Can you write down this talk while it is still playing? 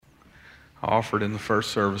I offered in the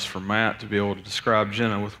first service for Matt to be able to describe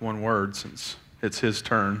Jenna with one word since it's his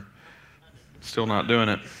turn. Still not doing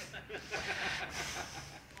it.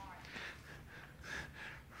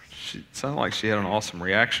 She sounded like she had an awesome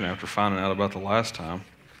reaction after finding out about the last time.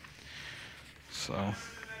 So,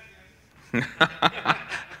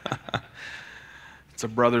 it's a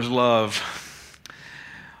brother's love.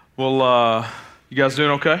 Well, you guys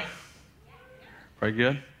doing okay? Very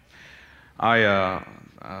good. I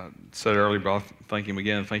said earlier, but I'll thank him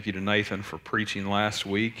again. Thank you to Nathan for preaching last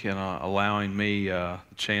week and allowing me the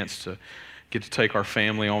chance to get to take our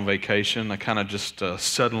family on vacation. I kind of just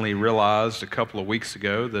suddenly realized a couple of weeks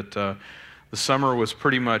ago that the summer was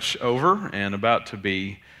pretty much over and about to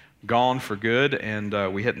be gone for good,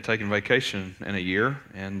 and we hadn't taken vacation in a year,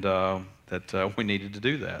 and that we needed to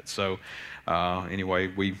do that. So anyway,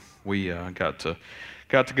 we got to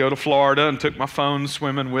go to Florida and took my phone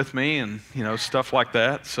swimming with me and, stuff like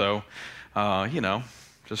that. So,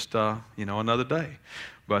 just another day.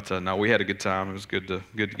 But no, we had a good time. It was good to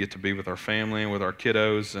get to be with our family and with our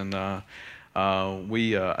kiddos. And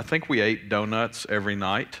I think we ate donuts every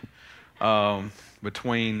night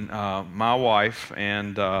between my wife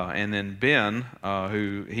and then Ben,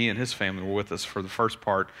 who he and his family were with us for the first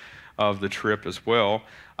part of the trip as well.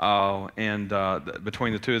 Between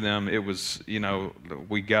the two of them, it was,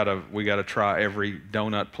 we gotta try every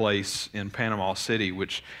donut place in Panama City,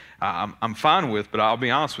 which I'm fine with. But I'll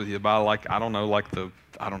be honest with you, by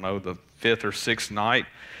the fifth or sixth night,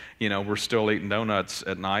 we're still eating donuts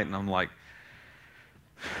at night, and I'm like,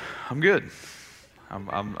 I'm good.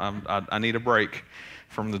 I need a break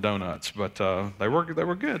from the donuts, but they were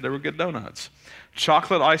good. They were good donuts.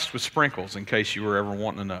 Chocolate iced with sprinkles, in case you were ever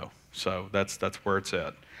wanting to know. So that's where it's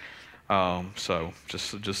at. So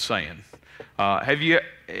just saying.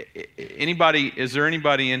 Is there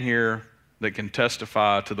anybody in here that can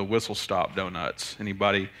testify to the Whistle Stop donuts?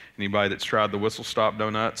 Anybody that's tried the Whistle Stop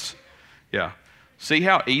donuts? Yeah. See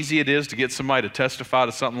how easy it is to get somebody to testify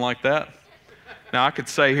to something like that? Now, I could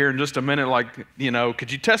say here in just a minute,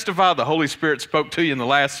 could you testify the Holy Spirit spoke to you in the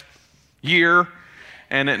last year?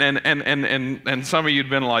 And some of you had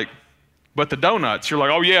been like, but the donuts, you're like,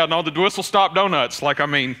 oh yeah, no, the Whistle Stop donuts.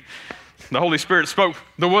 The Holy Spirit spoke.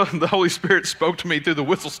 The Holy Spirit spoke to me through the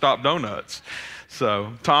Whistle Stop donuts.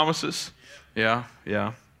 So Thomas's, yeah.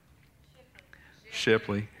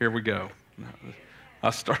 Shipley. Here we go.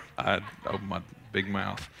 I opened my big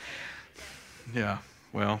mouth. Yeah.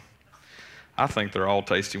 Well, I think they're all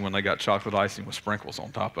tasty when they got chocolate icing with sprinkles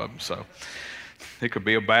on top of them. So it could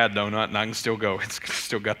be a bad donut, and I can still go. It's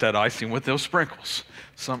still got that icing with those sprinkles.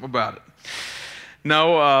 Something about it.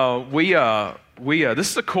 No,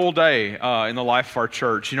 this is a cool day in the life of our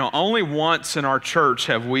church. Only once in our church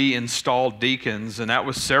have we installed deacons, and that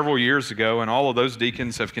was several years ago, and all of those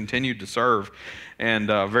deacons have continued to serve and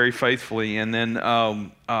very faithfully. And then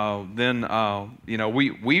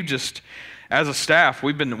we've just, as a staff,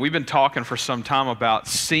 we've been talking for some time about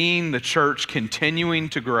seeing the church continuing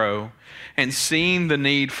to grow and seeing the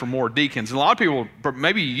need for more deacons. And a lot of people,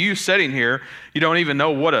 maybe you sitting here, you don't even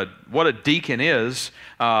know what a deacon is,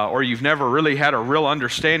 or you've never really had a real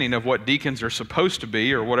understanding of what deacons are supposed to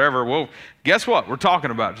be or whatever. Well, guess what? We're talking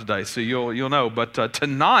about today, so you'll know. But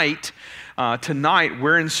tonight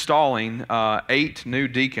we're installing 8 new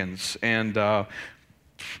deacons, and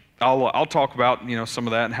I'll talk about some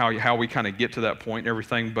of that and how we kind of get to that point and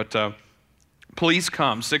everything. But please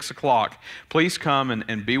come, 6 o'clock. Please come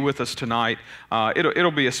and be with us tonight.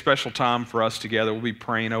 It'll be a special time for us together. We'll be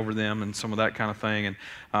praying over them and some of that kind of thing.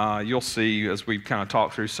 And you'll see as we kind of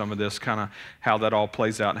talk through some of this, kind of how that all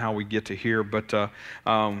plays out and how we get to here. But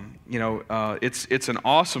it's an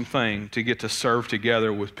awesome thing to get to serve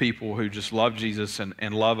together with people who just love Jesus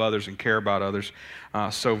and love others and care about others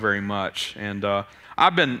so very much. And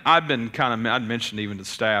I'd mentioned even to the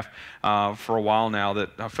staff for a while now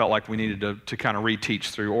that I felt like we needed to kind of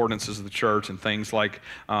reteach through ordinances of the church and things like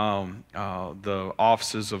the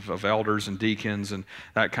offices of elders and deacons and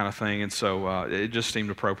that kind of thing. And so it just seemed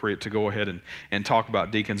appropriate to go ahead and talk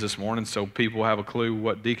about deacons this morning so people have a clue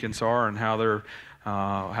what deacons are and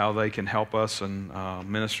how they can help us and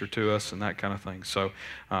minister to us and that kind of thing. So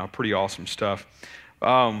pretty awesome stuff.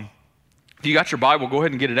 If you got your Bible, go ahead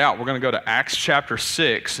and get it out. We're going to go to Acts chapter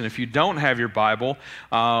 6. And if you don't have your Bible,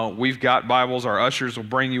 we've got Bibles. Our ushers will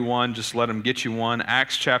bring you one. Just let them get you one.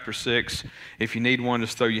 Acts chapter 6. If you need one,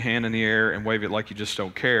 just throw your hand in the air and wave it like you just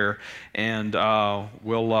don't care. And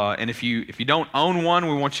and if you don't own one,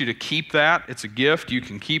 we want you to keep that. It's a gift. You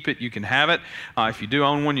can keep it. You can have it. If you do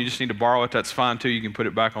own one, you just need to borrow it. That's fine too. You can put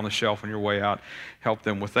it back on the shelf on your way out. Help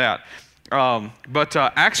them with that. But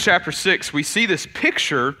Acts chapter 6, we see this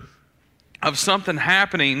picture of something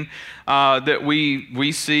happening that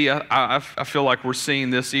we see. I feel like we're seeing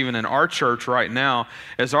this even in our church right now,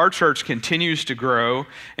 as our church continues to grow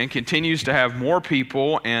and continues to have more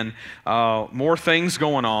people and more things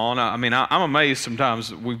going on. I mean, I'm amazed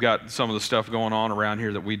sometimes we've got some of the stuff going on around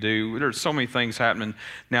here that we do. There's so many things happening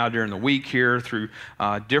now during the week here through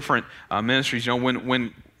different ministries. You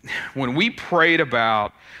know, when we prayed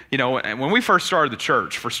about, you know, when we first started the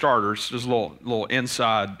church, for starters, there's a little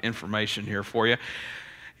inside information here for you.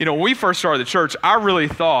 You know, when we first started the church, I really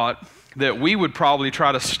thought that we would probably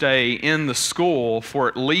try to stay in the school for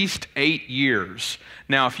at least 8 years.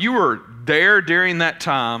 Now, if you were there during that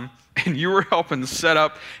time and you were helping set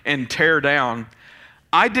up and tear down,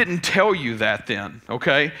 I didn't tell you that then,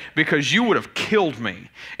 okay? Because you would have killed me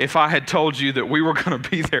if I had told you that we were going to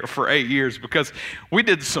be there for 8 years, because we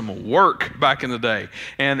did some work back in the day.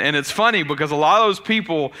 And it's funny because a lot of those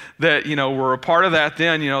people that, you know, were a part of that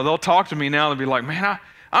then, you know, they'll talk to me now, they'll be like, man,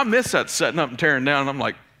 I miss that setting up and tearing down. And I'm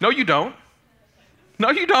like, no, you don't. No,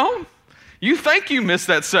 you don't. You think you missed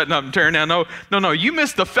that setting up and tearing down. No. You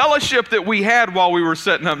missed the fellowship that we had while we were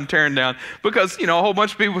setting up and tearing down, because, you know, a whole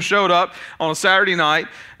bunch of people showed up on a Saturday night.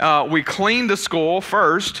 We cleaned the school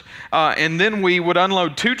first, and then we would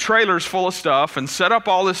unload 2 trailers full of stuff and set up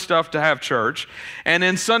all this stuff to have church. And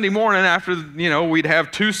then Sunday morning after, you know, we'd have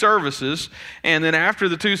 2 services. And then after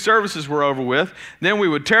the 2 services were over with, then we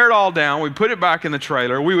would tear it all down. We'd put it back in the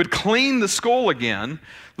trailer. We would clean the school again.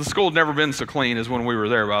 The school had never been so clean as when we were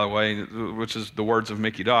there, by the way, which is the words of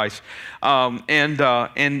Mickey Dice. And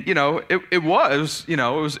you know, it was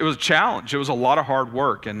a challenge. It was a lot of hard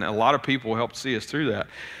work, and a lot of people helped see us through that.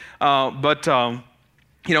 But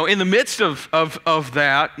you know, in the midst of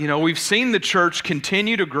that, you know, we've seen the church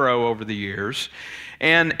continue to grow over the years.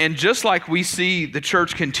 And just like we see the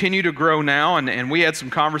church continue to grow now, and we had some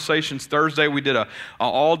conversations Thursday. We did a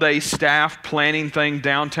all-day staff planning thing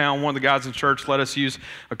downtown. One of the guys in church let us use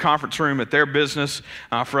a conference room at their business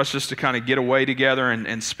for us just to kind of get away together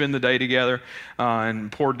and spend the day together.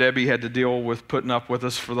 And poor Debbie had to deal with putting up with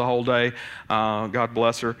us for the whole day. God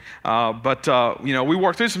bless her. But you know, we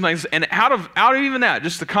worked through some things, and out of even that,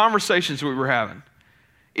 just the conversations we were having,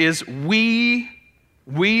 is we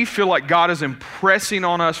feel like God is impressing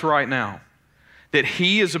on us right now that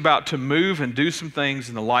He is about to move and do some things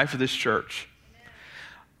in the life of this church.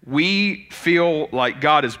 We feel like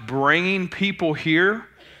God is bringing people here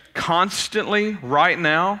constantly right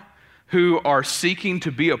now who are seeking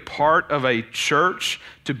to be a part of a church,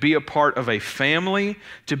 to be a part of a family,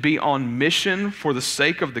 to be on mission for the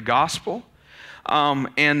sake of the gospel.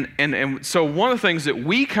 And so one of the things that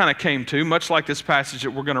we kind of came to, much like this passage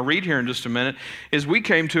that we're going to read here in just a minute, is we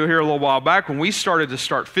came to here a little while back when we started to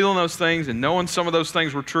start feeling those things and knowing some of those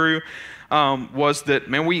things were true, was that,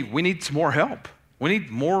 man, we need some more help. We need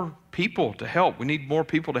more people to help. We need more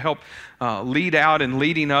people to help lead out and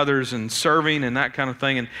leading others and serving and that kind of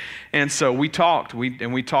thing. And so we talked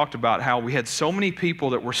about how we had so many people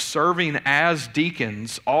that were serving as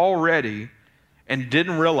deacons already and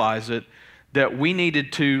didn't realize it, that we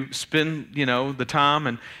needed to spend, you know, the time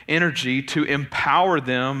and energy to empower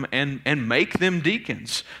them and make them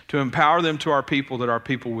deacons, to empower them to our people, that our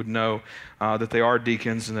people would know that they are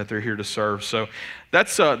deacons and that they're here to serve. So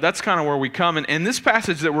that's kind of where we come. And this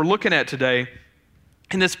passage that we're looking at today,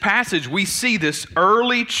 in this passage, we see this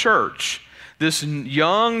early church, this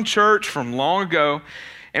young church from long ago,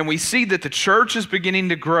 and we see that the church is beginning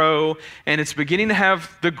to grow, and it's beginning to have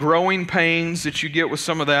the growing pains that you get with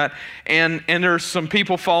some of that. And there's some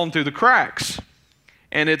people falling through the cracks.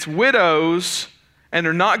 And it's widows, and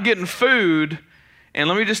they're not getting food. And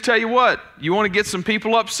let me just tell you what, you want to get some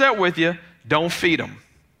people upset with you, don't feed them,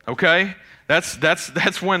 okay?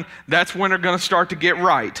 That's when they're going to start to get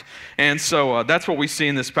right. And so that's what we see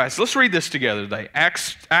in this passage. Let's read this together today.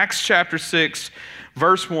 Acts chapter 6,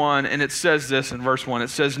 verse 1, and it says this in verse 1. It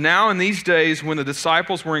says, "Now in these days when the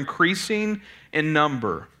disciples were increasing in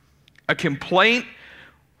number, a complaint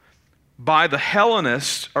by the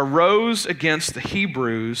Hellenists arose against the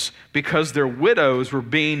Hebrews because their widows were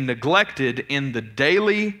being neglected in the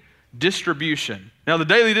daily distribution." Now the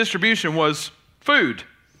daily distribution was food.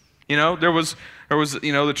 You know, there was,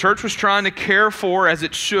 you know, the church was trying to care for, as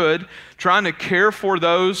it should, trying to care for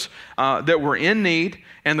those that were in need,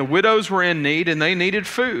 and the widows were in need, and they needed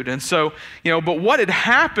food. And so, you know, but what had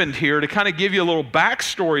happened here, to kind of give you a little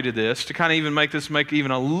backstory to this, to kind of even make this make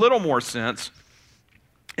even a little more sense,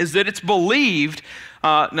 is that it's believed,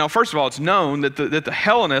 now first of all, it's known that the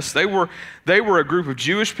Hellenists, they were a group of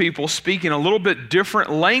Jewish people speaking a little bit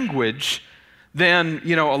different language than,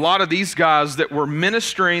 a lot of these guys that were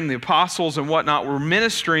ministering, the apostles and whatnot, were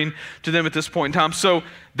ministering to them at this point in time. So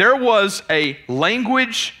there was a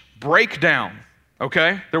language breakdown,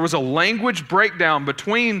 okay? There was a language breakdown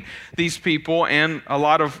between these people and a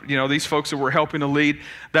lot of, these folks that were helping to lead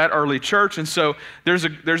that early church. And so there's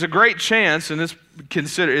a great chance, and it's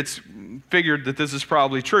figured that this is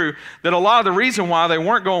probably true, that a lot of the reason why they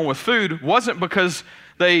weren't going with food wasn't because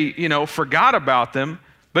they, forgot about them,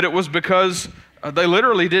 but it was because they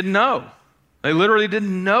literally didn't know. They literally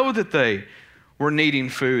didn't know that they were needing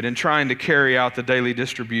food and trying to carry out the daily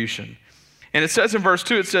distribution. And it says in verse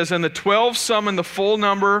 2, it says, "And the 12 summoned the full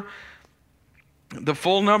number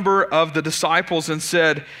of the disciples and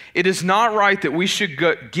said, 'It is not right that we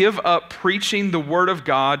should give up preaching the word of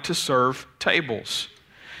God to serve tables.'"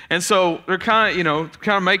 And so they're kind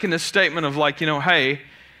of making this statement of like, hey,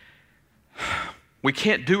 we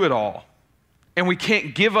can't do it all. And we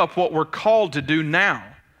can't give up what we're called to do now.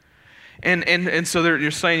 And so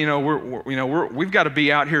you're saying, we've got to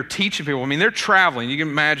be out here teaching people. I mean, they're traveling. You can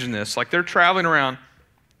imagine this. Like they're traveling around.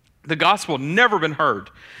 The gospel had never been heard,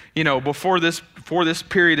 before this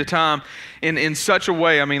period of time in such a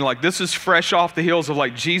way. I mean, like this is fresh off the heels of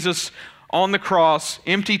like Jesus on the cross,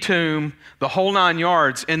 empty tomb, the whole 9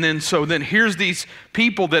 yards. And then here's these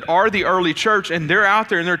people that are the early church, and they're out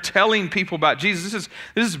there and they're telling people about Jesus. This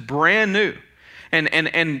is brand new.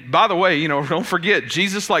 And by the way, don't forget,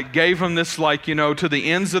 Jesus gave them this to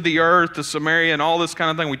the ends of the earth, to Samaria and all this kind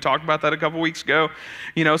of thing. We talked about that a couple weeks ago.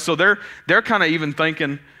 So they're kind of even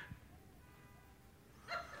thinking,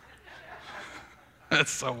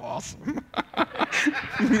 that's so awesome.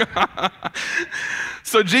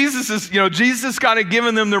 So Jesus is kind of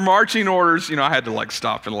giving them their marching orders. I had to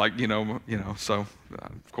stop and so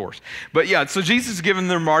of course. But yeah, so Jesus is giving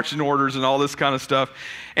them marching orders and all this kind of stuff.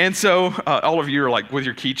 And so all of you are with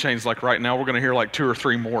your keychains right now. We're going to hear 2 or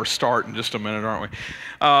 3 more start in just a minute, aren't we?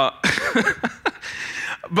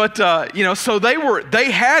 But so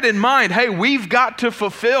they had in mind, hey, we've got to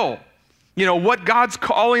fulfill what God's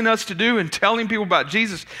calling us to do and telling people about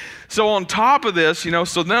Jesus. So on top of this,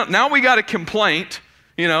 so now we got a complaint,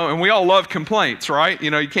 and we all love complaints, right?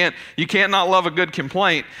 You can't not love a good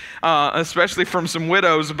complaint, especially from some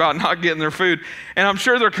widows about not getting their food. And I'm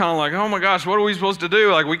sure they're kind of like, oh my gosh, what are we supposed to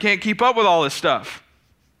do? We can't keep up with all this stuff.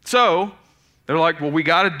 So they're like, well, we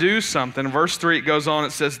got to do something. In verse 3, it goes on,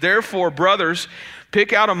 it says, "Therefore, brothers,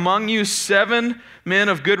 pick out among you 7 men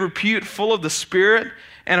of good repute, full of the Spirit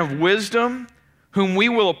and of wisdom, whom we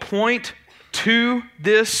will appoint to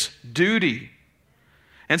this duty."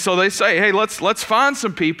 And so they say, hey, let's find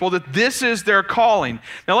some people that this is their calling.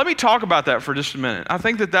 Now let me talk about that for just a minute. I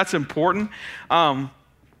think that's important. I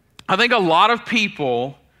think a lot of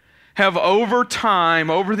people have over time,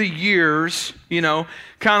 over the years,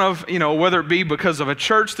 whether it be because of a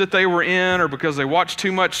church that they were in or because they watched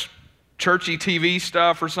too much churchy TV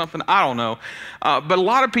stuff or something, I don't know. But a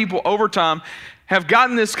lot of people over time have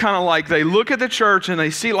gotten this kind of they look at the church and they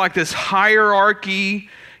see this hierarchy,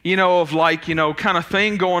 of kind of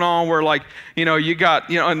thing going on where you got,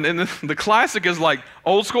 and the classic is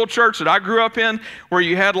old school church that I grew up in, where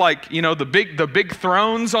you had the big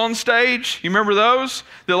thrones on stage. You remember those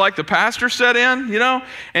that the pastor sat in,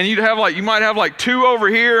 and you'd have you might have 2 over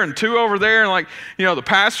here and 2 over there, and the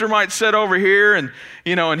pastor might sit over here, and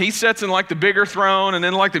and he sits in the bigger throne, and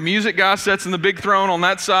then the music guy sits in the big throne on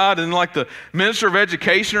that side, and the minister of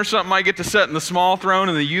education or something might get to sit in the small throne,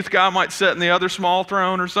 and the youth guy might sit in the other small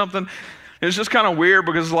throne or something. It's just kind of weird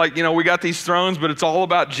because we got these thrones, but it's all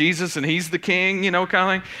about Jesus and he's the king, kind of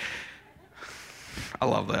thing. I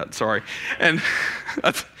love that, sorry. And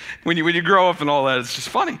that's, when you grow up and all that, it's just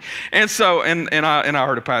funny. And so, and I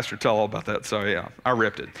heard a pastor tell all about that, so yeah, I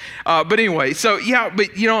ripped it. But anyway, so yeah, but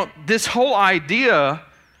this whole idea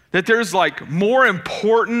that there's more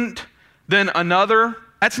important than another,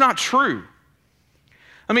 that's not true.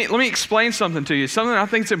 Let me explain something to you. Something I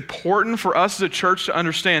think is important for us as a church to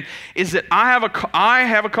understand is that I have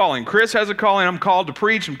a calling. Chris has a calling. I'm called to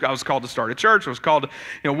preach. I was called to start a church. I was called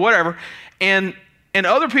to, whatever. And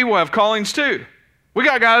other people have callings too. We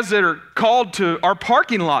got guys that are called to our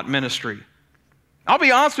parking lot ministry. I'll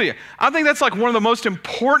be honest with you. I think that's one of the most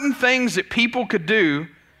important things that people could do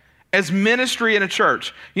as ministry in a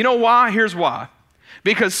church. You know why? Here's why.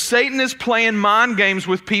 Because Satan is playing mind games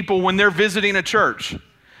with people when they're visiting a church.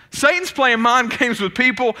 Satan's playing mind games with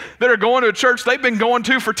people that are going to a church they've been going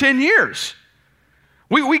to for 10 years.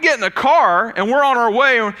 We get in a car and we're on our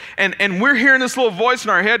way and we're hearing this little voice in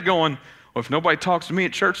our head going, well, if nobody talks to me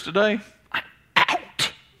at church today, I'm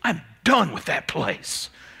out. I'm done with that place.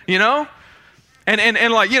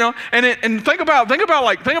 And like, and think about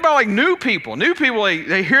like new people. New people,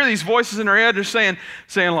 they hear these voices in their head. They're saying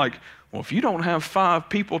like, well, if you don't have 5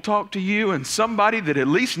 people talk to you and somebody that at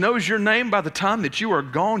least knows your name by the time that you are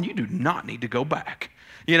gone, you do not need to go back,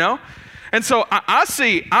 And so I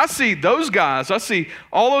see those guys. I see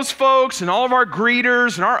all those folks and all of our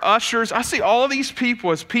greeters and our ushers. I see all of these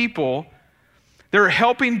people as people that are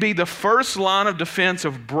helping be the first line of defense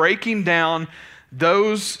of breaking down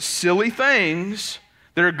those silly things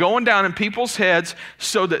that are going down in people's heads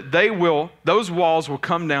so that those walls will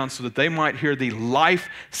come down so that they might hear the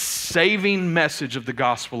life-saving message of the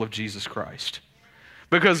gospel of Jesus Christ.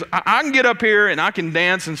 Because I can get up here and I can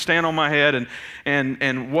dance and stand on my head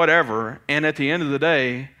and whatever, and at the end of the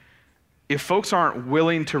day, if folks aren't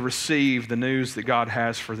willing to receive the news that God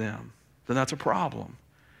has for them, then that's a problem.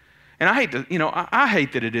 And I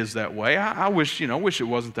hate that it is that way. I wish it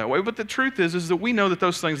wasn't that way. But the truth is that we know that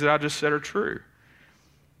those things that I just said are true.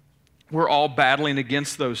 We're all battling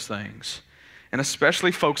against those things. And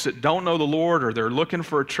especially folks that don't know the Lord or they're looking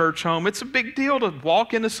for a church home, it's a big deal to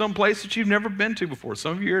walk into some place that you've never been to before.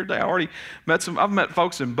 Some of you here today, I've met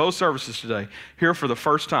folks in both services today here for the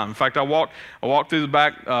first time. In fact, I walked through the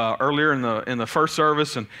back earlier in the first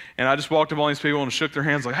service, and I just walked up on these people and shook their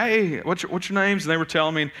hands like, hey, what's your names? And they were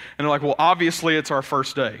telling me, and they're like, well, obviously it's our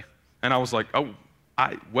first day. And I was like, oh,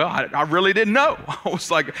 I really didn't know. I was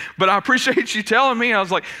like, but I appreciate you telling me. I was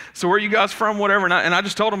like, so where are you guys from, whatever? And I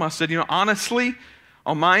just told them, I said, honestly,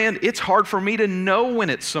 on my end, it's hard for me to know when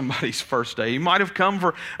it's somebody's first day. You might have come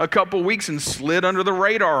for a couple weeks and slid under the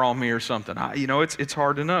radar on me or something. It's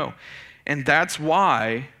hard to know. And that's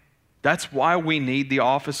why we need the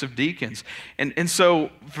office of deacons. And so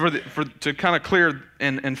to kind of clear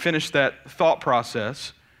and finish that thought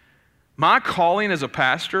process, my calling as a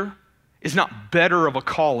pastor is not better of a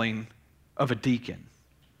calling of a deacon.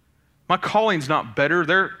 My calling's not better.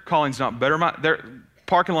 Their calling's not better. Their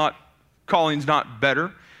parking lot calling's not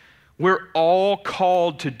better. We're all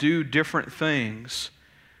called to do different things.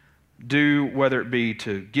 Whether it be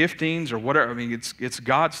to giftings or whatever. I mean, it's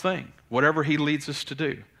God's thing. Whatever He leads us to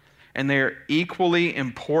do. And they're equally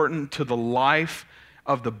important to the life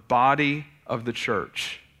of the body of the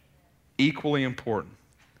church. Equally important.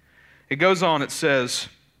 It goes on, it says,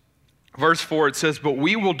 Verse 4, it says, but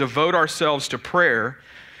we will devote ourselves to prayer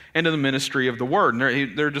and to the ministry of the word.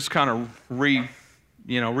 And they're just kind of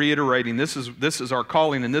reiterating, this is our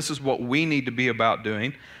calling and this is what we need to be about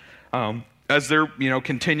doing. As they're,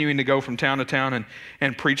 continuing to go from town to town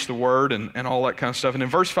and preach the word and all that kind of stuff. And in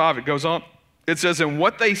verse 5, it goes on, it says, and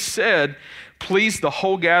what they said pleased the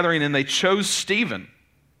whole gathering, and they chose Stephen.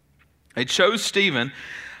 They chose Stephen,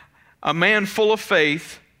 a man full of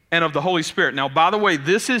faith and of the Holy Spirit. Now, by the way,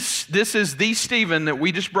 this is the Stephen that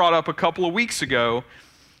we just brought up a couple of weeks ago,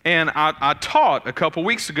 and I taught a couple of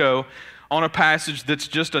weeks ago on a passage that's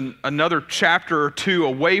just another chapter or two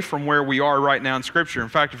away from where we are right now in Scripture. In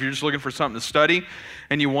fact, if you're just looking for something to study,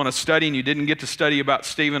 and you want to study, and you didn't get to study about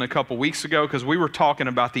Stephen a couple of weeks ago, because we were talking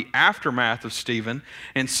about the aftermath of Stephen,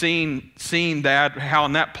 and seeing that, how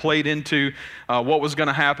that played into what was going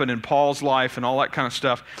to happen in Paul's life and all that kind of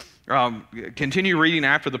stuff. Continue reading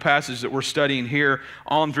after the passage that we're studying here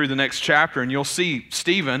on through the next chapter, and you'll see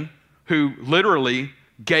Stephen, who literally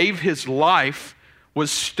gave his life, was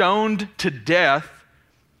stoned to death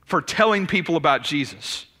for telling people about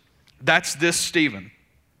Jesus. That's this Stephen.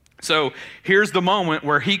 So here's the moment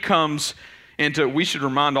where he comes into, we should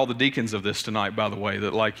remind all the deacons of this tonight, by the way,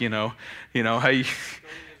 that hey,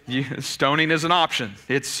 stoning is an option.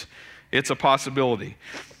 It's a possibility.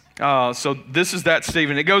 So this is that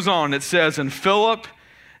Stephen. It goes on. It says, and Philip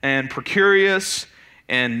and Procurius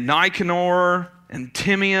and Nicanor and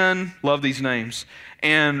Timian, love these names,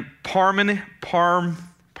 and Parmenius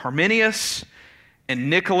and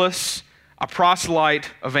Nicholas, a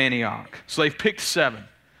proselyte of Antioch. So they've picked 7.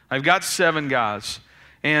 They've got 7 guys.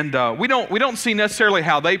 And we don't see necessarily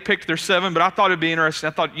how they picked their 7, but I thought it'd be interesting.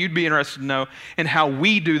 I thought you'd be interested to know in how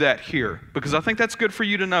we do that here, because I think that's good for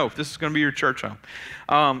you to know if this is going to be your church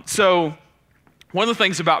home. So one of the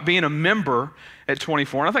things about being a member at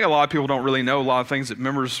 24, and I think a lot of people don't really know a lot of things that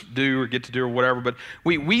members do or get to do or whatever, but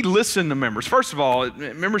we listen to members. First of all,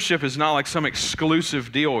 membership is not like some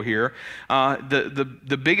exclusive deal here.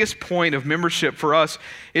 The biggest point of membership for us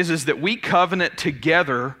is that we covenant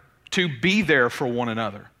together to be there for one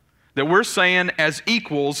another. That we're saying as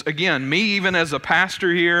equals, again, me even as a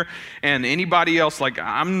pastor here and anybody else, like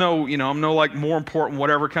I'm no like more important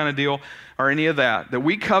whatever kind of deal or any of that. That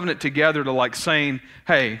we covenant together to like saying,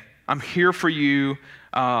 hey, I'm here for you.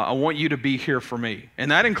 I want you to be here for me.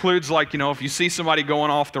 And that includes, like, if you see somebody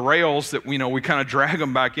going off the rails, that, we kind of drag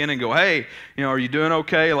them back in and go, hey, are you doing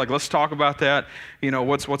okay? Like, let's talk about that.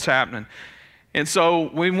 What's happening? And so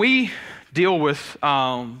when we deal with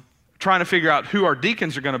trying to figure out who our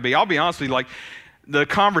deacons are going to be, I'll be honest with you, like, the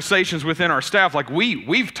conversations within our staff, like,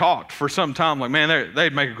 we've talked for some time, like, man,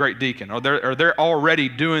 they'd make a great deacon, or they're already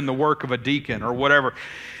doing the work of a deacon or whatever.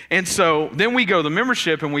 And so then we go to the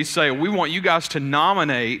membership and we say, we want you guys to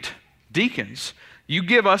nominate deacons. You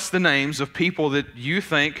give us the names of people that you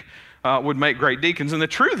think would make great deacons. And the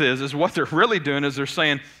truth is what they're really doing is they're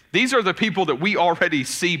saying, these are the people that we already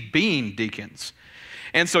see being deacons.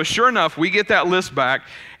 And so sure enough, we get that list back,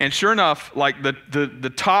 and sure enough, like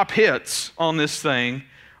the top hits on this thing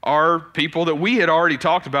are people that we had already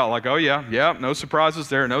talked about, like, oh yeah, no surprises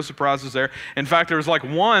there, no surprises there. In fact, there was like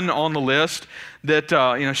one on the list that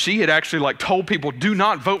she had actually like told people, do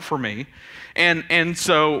not vote for me. And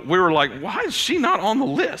so we were like, why is she not on the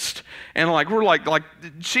list? And like we're like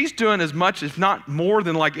she's doing as much, if not more,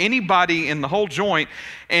 than like anybody in the whole joint.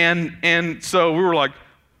 And so we were like,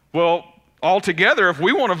 well, all together, if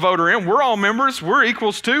we want to vote her in, we're all members, we're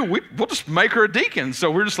equals too. We'll just make her a deacon. So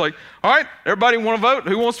we're just like, all right, everybody want to vote?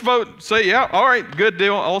 Who wants to vote? Say, yeah, all right, good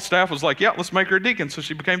deal. All staff was like, yeah, let's make her a deacon. So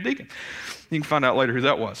she became deacon. You can find out later who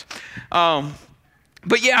that was.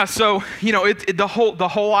 But yeah, so, the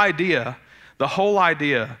whole idea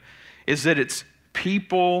is that it's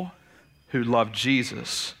people who love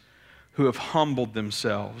Jesus, who have humbled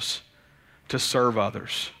themselves to serve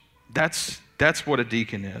others. That's what a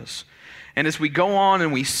deacon is. And as we go on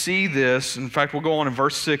and we see this, in fact, we'll go on in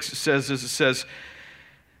verse 6, it says,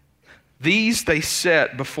 these they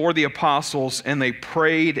set before the apostles, and they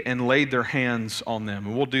prayed and laid their hands on them.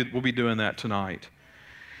 And we'll be doing that tonight.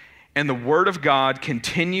 And the word of God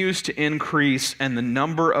continues to increase, and the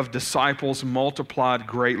number of disciples multiplied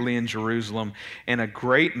greatly in Jerusalem, and a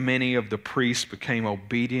great many of the priests became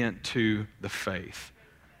obedient to the faith.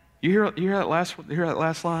 You hear that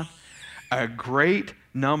last line? A great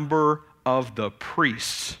number of the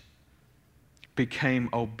priests became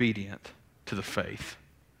obedient to the faith.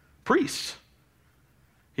 Priests,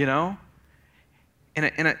 and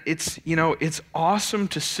it's awesome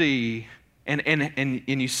to see,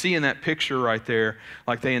 and you see in that picture right there,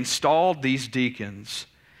 like they installed these deacons,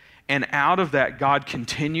 and out of that, God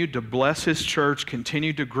continued to bless His church,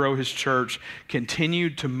 continued to grow His church,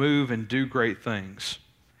 continued to move and do great things.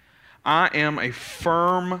 I am a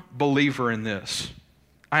firm believer in this.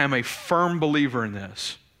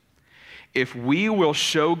 If we will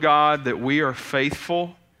show God that we are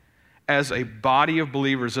faithful as a body of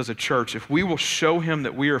believers, as a church, if we will show Him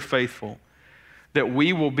that we are faithful, that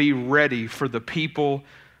we will be ready for the people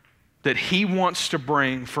that He wants to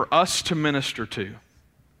bring for us to minister to,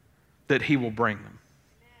 that He will bring them.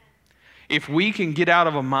 If we can get out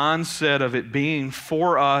of a mindset of it being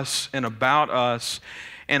for us and about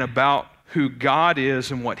who God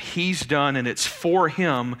is and what He's done, and it's for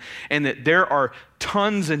Him, and that there are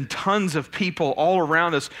tons and tons of people all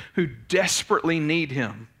around us who desperately need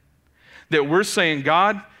Him, that we're saying,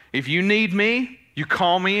 God, if you need me, you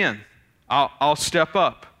call me in. I'll step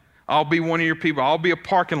up. I'll be one of your people. I'll be a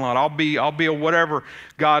parking lot. I'll be a whatever.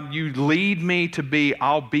 God, you lead me to be,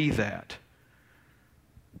 I'll be that.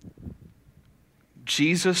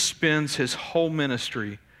 Jesus spends His whole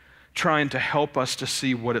ministry trying to help us to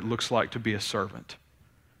see what it looks like to be a servant.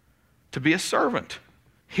 To be a servant.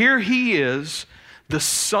 Here He is, the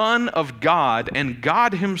Son of God and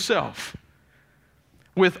God Himself,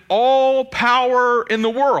 with all power in the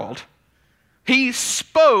world. He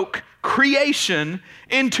spoke creation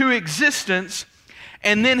into existence,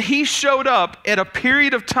 and then He showed up at a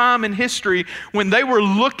period of time in history when they were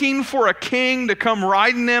looking for a king to come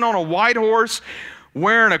riding in on a white horse,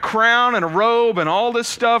 wearing a crown and a robe and all this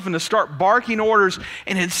stuff, and to start barking orders.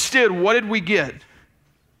 And instead, what did we get?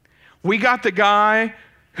 We got the guy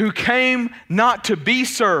who came not to be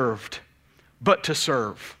served, but to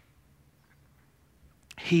serve.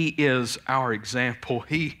 He is our example.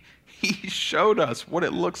 He showed us what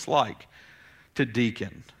it looks like to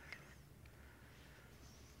deacon.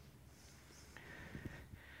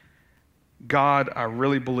 God, I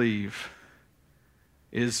really believe,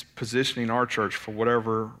 is positioning our church for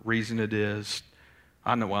whatever reason it is.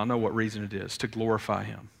 I know what reason it is, to glorify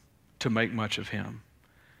Him, to make much of Him.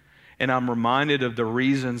 And I'm reminded of the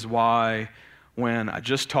reasons why, when I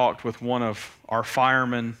just talked with one of our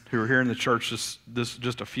firemen who were here in the church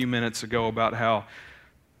just a few minutes ago about how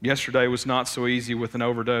yesterday was not so easy with an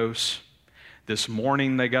overdose. This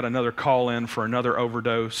morning they got another call in for another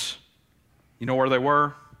overdose. You know where they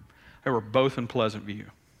were? They were both in Pleasant View.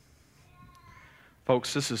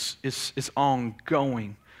 Folks, this is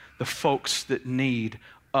ongoing. The folks that need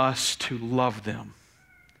us to love them,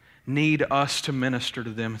 need us to minister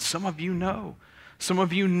to them. And some of you know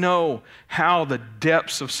how the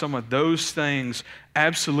depths of some of those things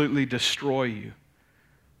absolutely destroy you.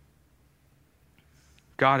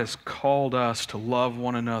 God has called us to love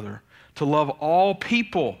one another, to love all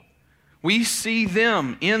people. We see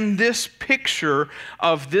them in this picture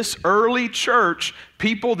of this early church,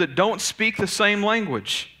 people that don't speak the same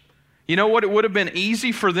language. You know what it would have been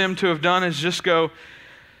easy for them to have done is just go,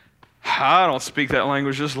 I don't speak that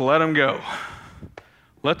language, just let them go.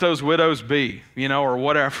 Let those widows be, or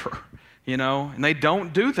whatever, And they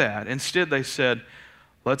don't do that. Instead, they said,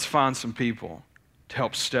 let's find some people to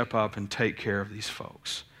help step up and take care of these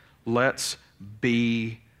folks. Let's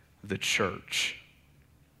be the church.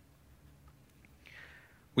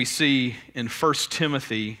 We see in 1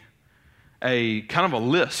 Timothy a kind of a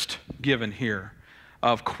list given here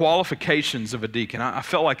of qualifications of a deacon. I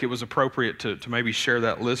felt like it was appropriate to maybe share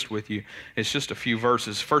that list with you. It's just a few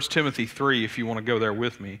verses. 1 Timothy 3, if you want to go there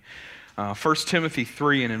with me. 1 Timothy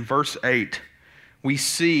 3, and in verse 8, we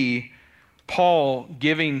see Paul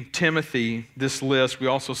giving Timothy this list. We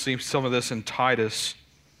also see some of this in Titus.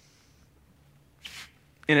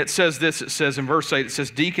 And it says this, it says in verse 8, it says,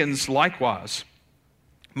 deacons likewise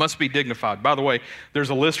must be dignified. By the way, there's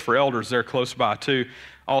a list for elders there close by too,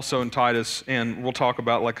 also in Titus, and we'll talk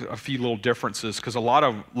about like a few little differences because a lot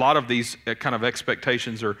of these kind of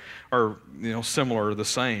expectations are similar or the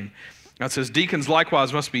same. Now it says, deacons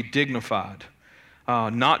likewise must be dignified,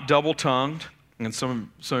 not double-tongued. And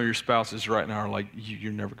some of your spouses right now are like,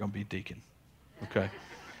 you're never going to be a deacon. Okay?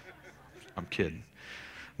 I'm kidding.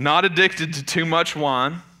 Not addicted to too much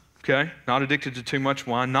wine. Okay? Not addicted to too much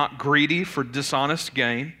wine. Not greedy for dishonest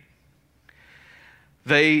gain.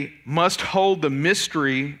 They must hold the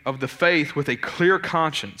mystery of the faith with a clear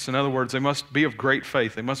conscience. In other words, they must be of great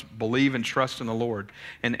faith. They must believe and trust in the Lord.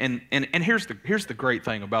 And here's the great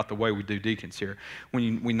thing about the way we do deacons here.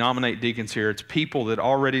 When we nominate deacons here, it's people that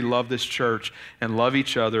already love this church and love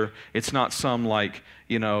each other. It's not some like,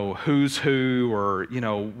 who's who or,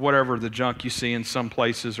 whatever the junk you see in some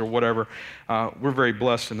places or whatever. We're very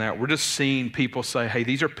blessed in that. We're just seeing people say, hey,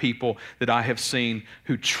 these are people that I have seen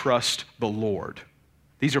who trust the Lord.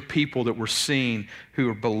 These are people that we're seeing who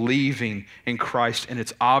are believing in Christ, and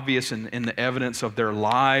it's obvious in the evidence of their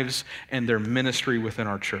lives and their ministry within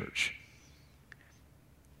our church.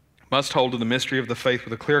 Must hold to the mystery of the faith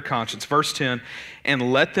with a clear conscience. Verse 10,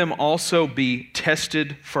 and let them also be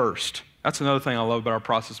tested first. That's another thing I love about our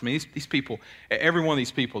process. I mean, these people, every one of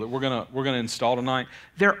these people that we're gonna install tonight,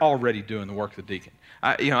 they're already doing the work of the deacon.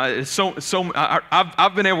 I've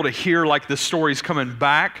been able to hear like the stories coming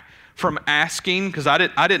back from asking, because I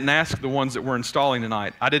didn't ask the ones that we're installing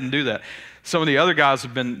tonight. I didn't do that. Some of the other guys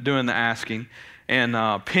have been doing the asking. And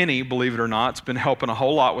Penny, believe it or not, has been helping a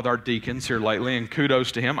whole lot with our deacons here lately, and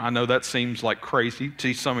kudos to him. I know that seems like crazy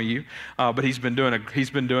to some of you, but he's been doing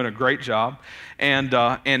a great job,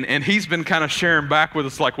 and he's been kind of sharing back with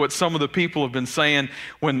us like what some of the people have been saying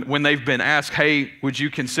when they've been asked, hey, would you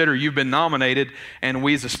consider, you've been nominated, and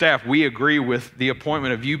we as a staff, we agree with the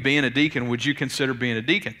appointment of you being a deacon, would you consider being a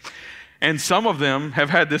deacon? And some of them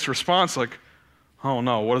have had this response like, oh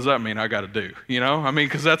no, what does that mean I got to do?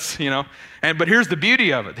 Because that's, but here's the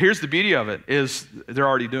beauty of it. Is they're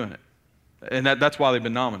already doing it. And that's why they've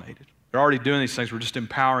been nominated. They're already doing these things. We're just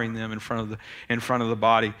empowering them in front of the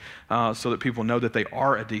body so that people know that they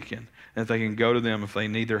are a deacon and that they can go to them if they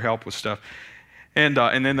need their help with stuff. And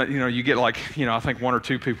then, you get like, I think one or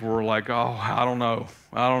two people were like, oh, I don't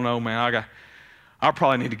know, man. I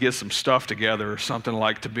probably need to get some stuff together or something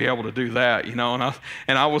like to be able to do that,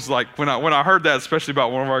 And I was like, when I heard that, especially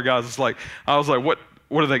about one of our guys, I was like, what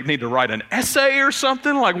do they need to write, an essay or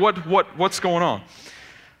something? Like what's going on?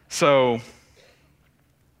 So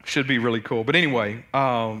should be really cool. But anyway,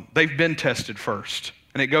 they've been tested first,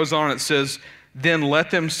 and it goes on. It says, then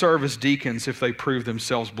let them serve as deacons if they prove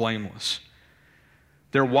themselves blameless.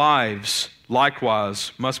 Their wives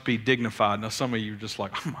likewise must be dignified. Now, some of you are just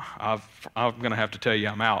like, I'm going to have to tell you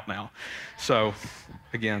I'm out now. So,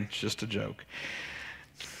 again, it's just a joke.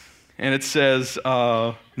 And it says,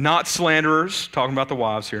 not slanderers, talking about the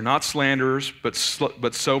wives here, not slanderers, but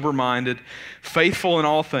sober-minded, faithful in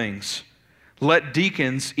all things. Let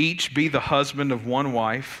deacons each be the husband of one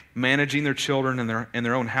wife, managing their children and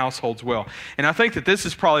their own households well. And I think that this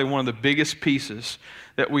is probably one of the biggest pieces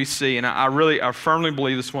that we see, and I firmly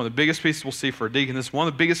believe this is one of the biggest pieces we'll see for a deacon. This is one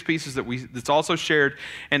of the biggest pieces that's also shared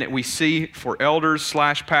and that we see for elders /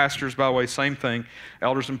 pastors. By the way, same thing,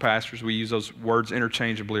 elders and pastors. We use those words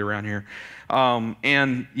interchangeably around here.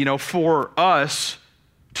 And for us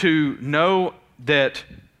to know that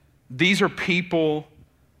these are people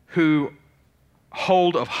who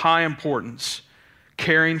hold of high importance,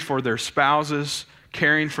 caring for their spouses,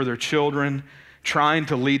 caring for their children, trying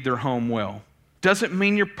to lead their home well. Doesn't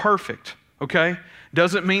mean you're perfect, okay?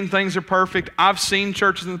 Doesn't mean things are perfect. I've seen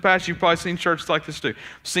churches in the past, you've probably seen churches like this too.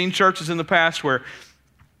 I've seen churches in the past where,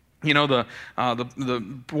 one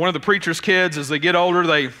of the preacher's kids, as they get older,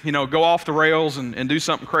 they, go off the rails and do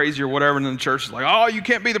something crazy or whatever, and then the church is like, oh, you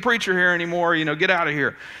can't be the preacher here anymore, get out of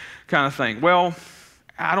here, kind of thing. Well,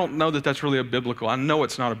 I don't know that that's really I know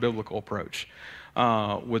it's not a biblical approach.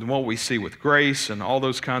 With what we see with grace and all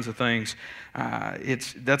those kinds of things,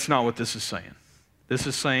 that's not what this is saying. This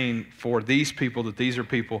is saying for these people that these are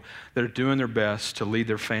people that are doing their best to lead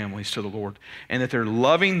their families to the Lord, and that they're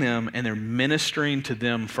loving them and they're ministering to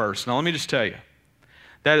them first. Now, let me just tell you,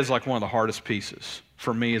 that is like one of the hardest pieces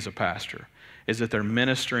for me as a pastor, is that they're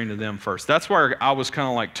ministering to them first. That's where I was kind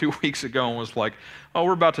of like 2 weeks ago and was like, oh,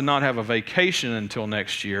 we're about to not have a vacation until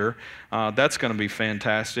next year. That's going to be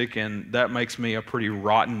fantastic, and that makes me a pretty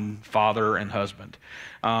rotten father and husband.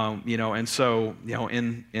 And so,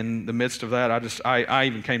 in the midst of that, I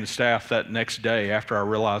even came to staff that next day after I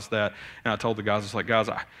realized that, and I told the guys, guys,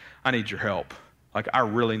 I need your help. Like, I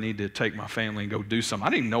really need to take my family and go do something. I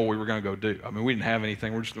didn't even know what we were going to go do. I mean, we didn't have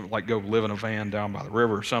anything. We're just going to go live in a van down by the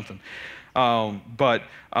river or something.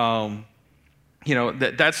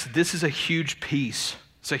 This is a huge piece.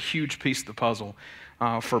 It's a huge piece of the puzzle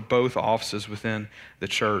for both offices within the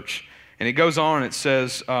church. And it goes on and it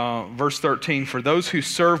says, verse 13, for those who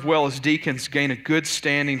serve well as deacons gain a good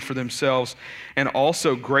standing for themselves and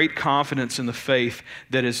also great confidence in the faith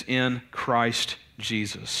that is in Christ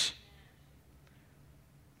Jesus.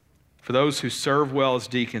 For those who serve well as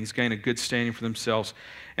deacons gain a good standing for themselves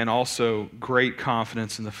and also great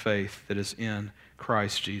confidence in the faith that is in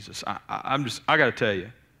Christ Jesus. I got to tell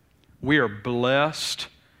you, we are blessed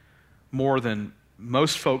more than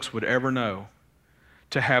most folks would ever know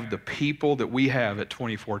to have the people that we have at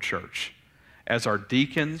 24 Church as our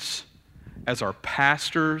deacons, as our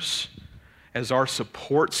pastors, as our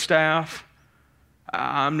support staff.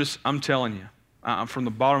 I'm telling you, from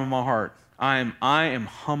the bottom of my heart, I am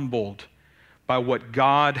humbled by what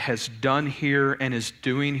God has done here and is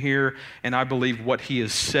doing here, and I believe what He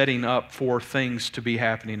is setting up for things to be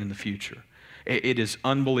happening in the future. It is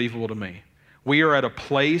unbelievable to me. We are at a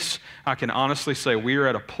place, I can honestly say, we are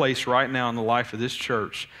at a place right now in the life of this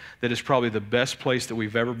church that is probably the best place that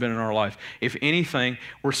we've ever been in our life. If anything,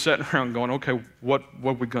 we're sitting around going, okay, what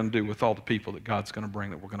are we going to do with all the people that God's going to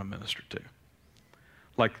bring that we're going to minister to?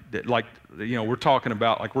 We're talking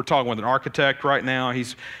with an architect right now.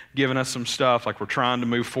 He's giving us some stuff. Like, we're trying to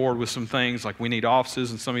move forward with some things. Like, we need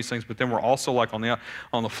offices and some of these things. But then we're also like on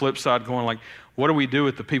the flip side going like, what do we do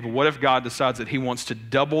with the people? What if God decides that He wants to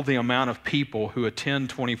double the amount of people who attend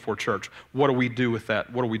 24 Church? What do we do with that?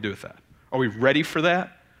 Are we ready for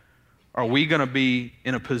that? Are we going to be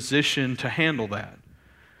in a position to handle that?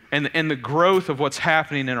 And the growth of what's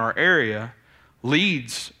happening in our area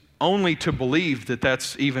leads only to believe that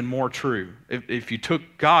that's even more true. If you took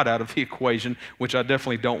God out of the equation, which I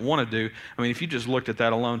definitely don't want to do, I mean, if you just looked at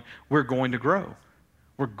that alone, we're going to grow.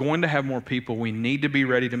 We're going to have more people. We need to be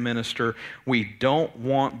ready to minister. We don't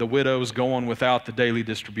want the widows going without the daily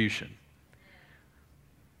distribution.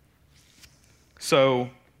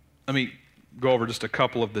 So let me go over just a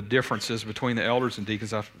couple of the differences between the elders and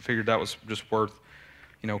deacons. I figured that was just worth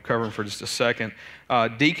covering for just a second.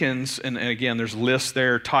 Deacons, and again, there's lists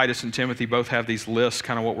there. Titus and Timothy both have these lists,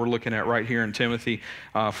 kind of what we're looking at right here in Timothy,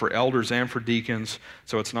 for elders and for deacons.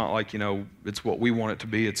 So it's not like, it's what we want it to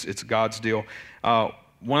be. It's God's deal.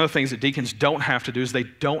 One of the things that deacons don't have to do is they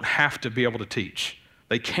don't have to be able to teach.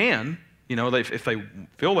 They can, if they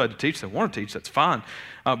feel led to teach, they want to teach, that's fine.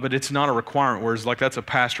 But it's not a requirement, whereas that's a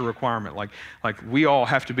pastor requirement. Like we all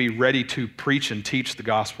have to be ready to preach and teach the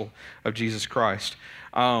gospel of Jesus Christ.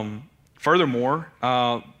 Furthermore,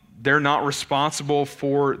 they're not responsible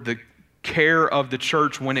for the care of the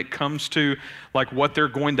church when it comes to what they're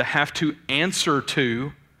going to have to answer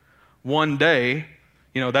to one day.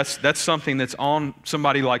 That's something that's on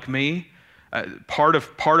somebody like me. Part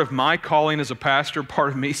of my calling as a pastor, part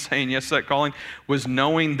of me saying yes to that calling, was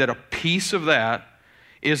knowing that a piece of that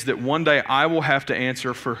is that one day I will have to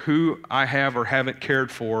answer for who I have or haven't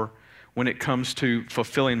cared for when it comes to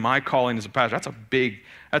fulfilling my calling as a pastor.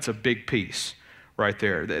 That's a big piece right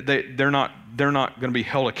there. They're not going to be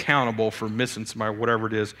held accountable for missing somebody, whatever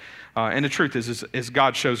it is. And the truth is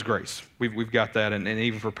God shows grace. We've got that, and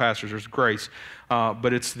even for pastors, there's grace.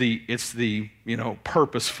 But it's the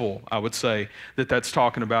purposeful, I would say, that's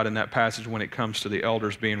talking about in that passage when it comes to the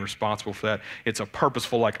elders being responsible for that. It's a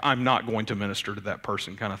purposeful, like, I'm not going to minister to that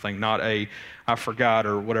person kind of thing, not a I forgot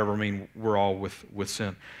or whatever. I mean, we're all with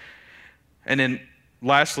sin. And then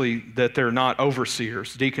lastly, that they're not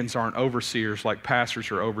overseers. Deacons aren't overseers like pastors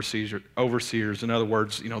are overseers. In other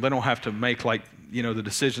words, they don't have to make the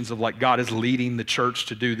decisions of God is leading the church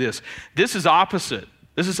to do this. This is opposite.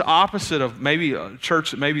 This is opposite of maybe a church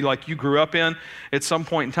that maybe like you grew up in at some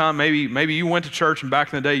point in time. Maybe you went to church and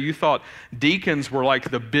back in the day you thought deacons were like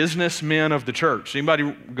the businessmen of the church.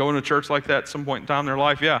 Anybody go into a church like that at some point in time in their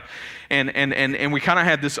life? Yeah. And we kind of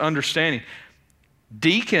had this understanding.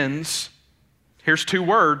 Deacons, here's two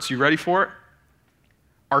words, you ready for it?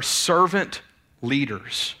 Are servant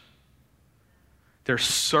leaders. They're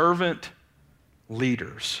servant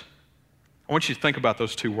leaders. I want you to think about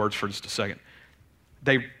those two words for just a second.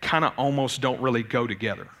 They kind of almost don't really go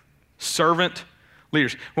together. Servant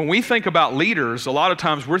leaders. When we think about leaders, a lot of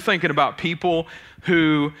times we're thinking about people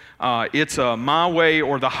who it's a my way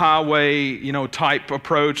or the highway, type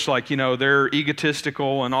approach, like, they're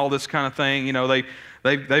egotistical and all this kind of thing.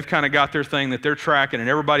 They've kind of got their thing that they're tracking and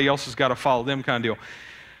everybody else has got to follow them kind of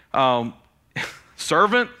deal.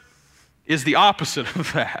 Servant is the opposite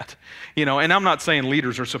of that. And I'm not saying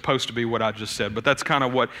leaders are supposed to be what I just said, but that's kind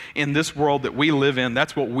of what, in this world that we live in,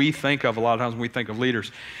 that's what we think of a lot of times when we think of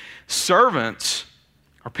leaders. Servants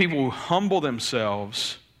are people who humble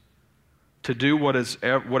themselves to do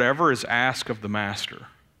whatever is asked of the master.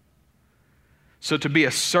 So to be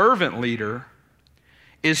a servant leader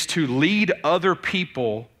is to lead other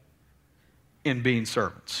people in being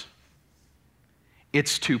servants.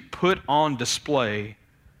 It's to put on display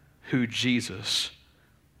who Jesus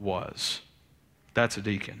was. That's a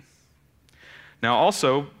deacon. Now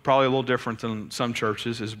also, probably a little different than some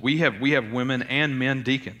churches, is we have women and men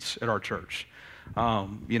deacons at our church.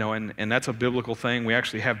 And that's a biblical thing. We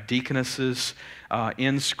actually have deaconesses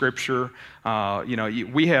in Scripture.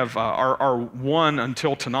 We have our one,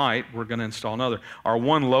 until tonight, we're going to install another. Our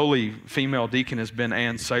one lowly female deacon has been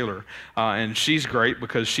Ann Saylor. And she's great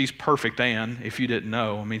because she's perfect Ann, if you didn't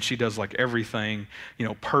know. I mean, she does everything,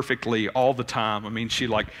 perfectly all the time. I mean, she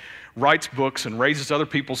writes books and raises other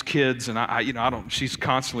people's kids, and she's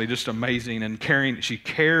constantly just amazing and caring. She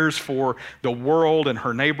cares for the world and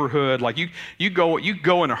her neighborhood. You go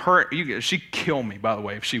into her, she'd kill me, by the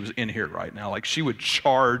way, if she was in here right now. She would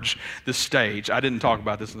charge the stage. I didn't talk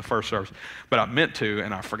about this in the first service, but I meant to,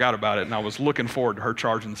 and I forgot about it, and I was looking forward to her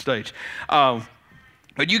charging the stage.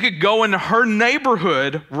 But you could go into her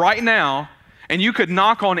neighborhood right now, and you could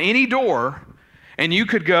knock on any door, and you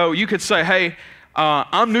could say, hey,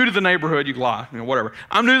 I'm new to the neighborhood. You can lie, whatever.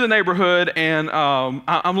 I'm new to the neighborhood, and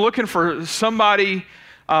I'm looking for somebody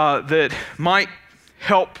that might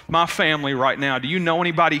help my family right now. Do you know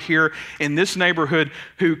anybody here in this neighborhood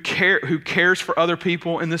who cares for other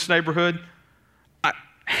people in this neighborhood?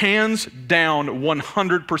 Hands down,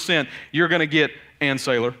 100%, you're going to get Ann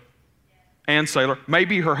Saylor. Ann Saylor.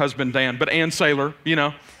 Maybe her husband, Dan, but Ann Saylor,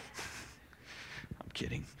 I'm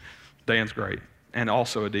kidding. Dan's great, and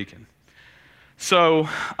also a deacon. So,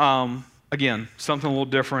 again, something a little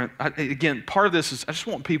different. Part of this is I just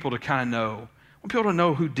want people to kind of know. I want people to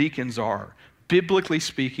know who deacons are, biblically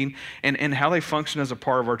speaking, and how they function as a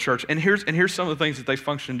part of our church. And here's some of the things that they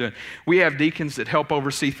function doing. We have deacons that help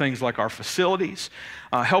oversee things like our facilities,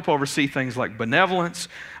 help oversee things like benevolence,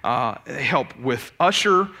 help with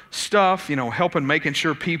usher stuff, helping making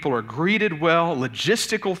sure people are greeted well,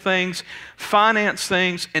 logistical things, finance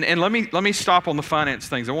things. And let me stop on the finance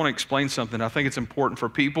things. I want to explain something. I think it's important for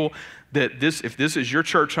people that if this is your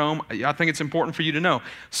church home, I think it's important for you to know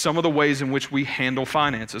some of the ways in which we handle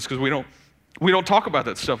finances, because we don't talk about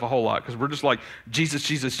that stuff a whole lot, because we're just like, Jesus,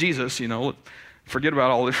 Jesus, Jesus, forget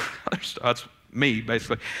about all this other stuff. That's me,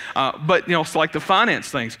 basically. But it's like the finance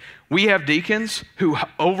things. We have deacons who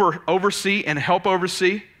oversee and help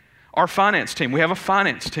oversee our finance team. We have a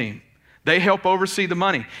finance team. They help oversee the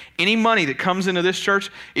money. Any money that comes into this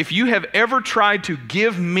church, if you have ever tried to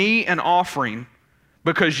give me an offering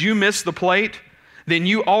because you missed the plate, then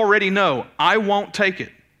you already know I won't take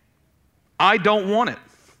it. I don't want it.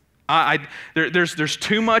 There's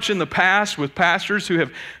too much in the past with pastors who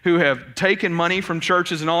have taken money from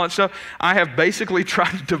churches and all that stuff. I have basically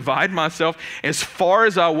tried to divide myself as far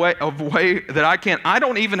as away that I can. I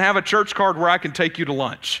don't even have a church card where I can take you to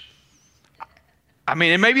lunch. I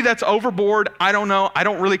mean, and maybe that's overboard. I don't know. I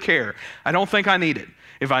don't really care. I don't think I need it.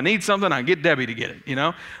 If I need something, I get Debbie to get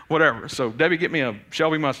it, whatever. So Debbie, get me a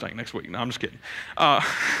Shelby Mustang next week. No, I'm just kidding.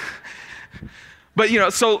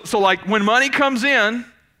 But, so like when money comes in,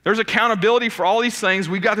 there's accountability for all these things.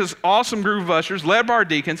 We've got this awesome group of ushers led by our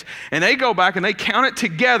deacons, and they go back and they count it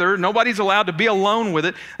together. Nobody's allowed to be alone with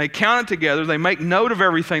it. They count it together. They make note of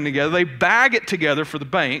everything together. They bag it together for the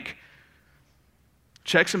bank.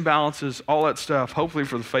 Checks and balances, all that stuff, hopefully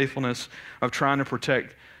for the faithfulness of trying to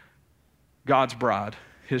protect God's bride,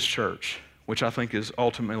 His church, which I think is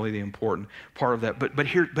ultimately the important part of that. But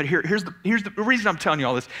here's the reason I'm telling you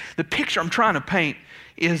all this. The picture I'm trying to paint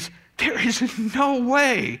is there is no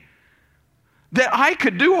way that I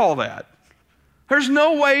could do all that. There's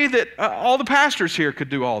no way that all the pastors here could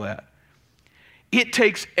do all that. It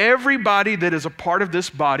takes everybody that is a part of this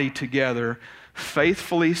body together,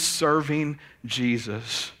 faithfully serving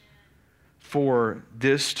Jesus for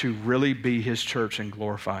this to really be His church and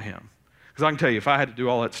glorify Him. Because I can tell you, if I had to do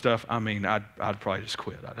all that stuff, I'd probably just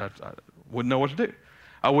quit. I wouldn't know what to do.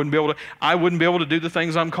 I wouldn't be able to do the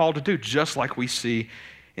things I'm called to do, just like we see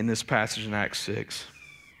in this passage in Acts 6.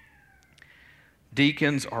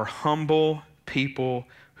 Deacons are humble people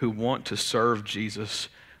who want to serve Jesus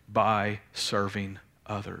by serving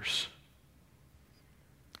others.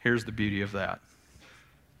 Here's the beauty of that.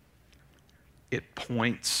 It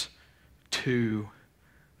points to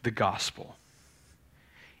the gospel.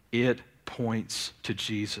 It points to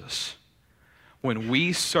Jesus. When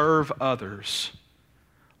we serve others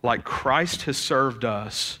like Christ has served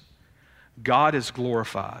us, God is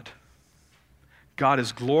glorified. God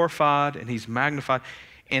is glorified and He's magnified.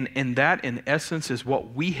 And that, in essence, is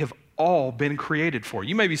what we have all been created for.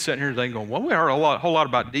 You may be sitting here today going, well, we heard a whole lot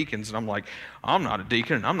about deacons. And I'm like, I'm not a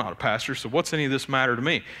deacon and I'm not a pastor, so what's any of this matter to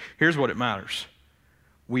me? Here's what it matters.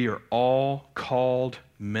 We are all called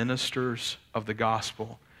ministers of the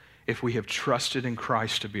gospel if we have trusted in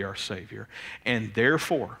Christ to be our Savior. And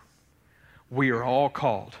therefore, we are all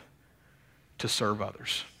called to serve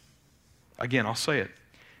others. Again, I'll say it.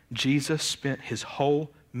 Jesus spent His whole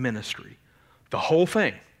ministry, the whole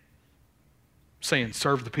thing, saying,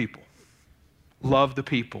 serve the people, love the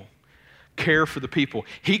people, care for the people.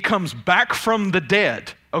 He comes back from the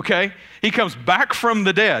dead, okay? He comes back from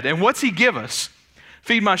the dead. And what's He give us?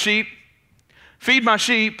 Feed my sheep, feed my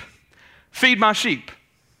sheep, feed my sheep.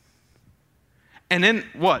 And then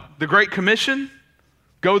what? The Great Commission?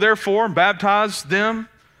 Go therefore and baptize them,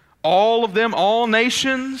 all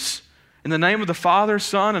nations, in the name of the Father,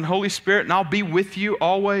 Son, and Holy Spirit, and I'll be with you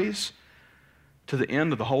always to the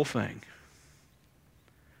end of the whole thing.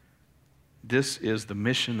 This is the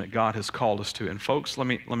mission that God has called us to. And folks, let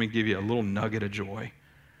me give you a little nugget of joy.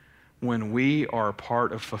 When we are a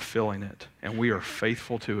part of fulfilling it and we are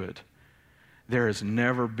faithful to it, there has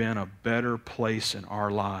never been a better place in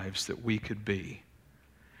our lives that we could be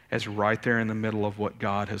as right there in the middle of what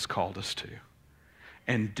God has called us to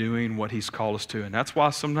and doing what He's called us to. And that's why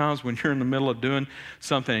sometimes when you're in the middle of doing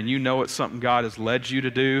something and you know it's something God has led you to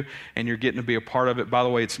do and you're getting to be a part of it, by the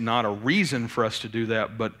way, it's not a reason for us to do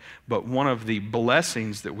that, but one of the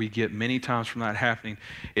blessings that we get many times from that happening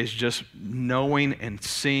is just knowing and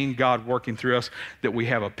seeing God working through us, that we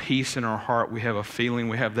have a peace in our heart, we have a feeling,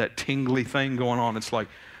 we have that tingly thing going on. It's like,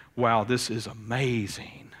 wow, this is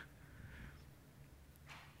amazing.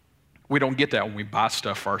 We don't get that when we buy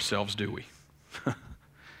stuff for ourselves, do we?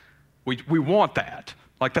 We want that.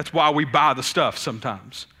 Like, that's why we buy the stuff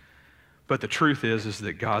sometimes. But the truth is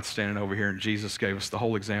that God's standing over here, and Jesus gave us the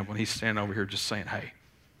whole example, and He's standing over here just saying, hey,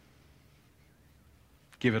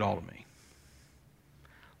 give it all to me.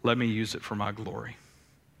 Let me use it for my glory.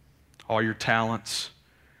 All your talents,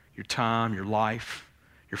 your time, your life,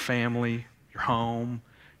 your family, your home,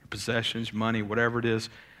 your possessions, your money, whatever it is,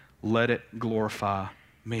 let it glorify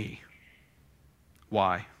me.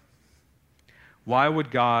 Why? Why would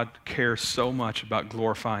God care so much about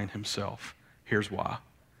glorifying Himself? Here's why.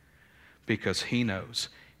 Because He knows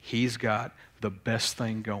He's got the best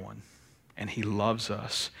thing going, and He loves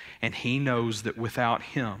us, and He knows that without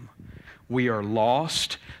Him, we are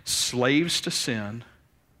lost, slaves to sin,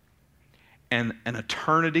 and an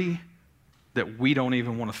eternity that we don't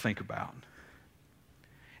even want to think about.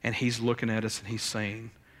 And He's looking at us and He's saying,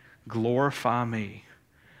 glorify me,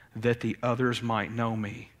 that the others might know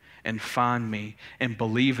me and find me and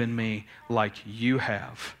believe in me like you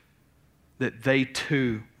have, that they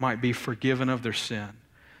too might be forgiven of their sin,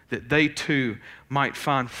 that they too might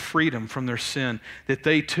find freedom from their sin, that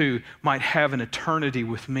they too might have an eternity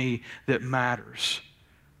with me that matters.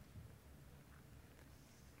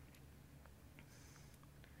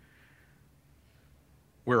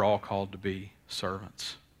 We're all called to be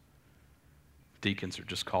servants. Deacons are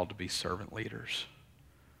just called to be servant leaders.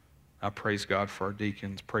 I praise God for our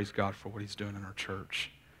deacons. Praise God for what He's doing in our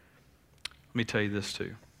church. Let me tell you this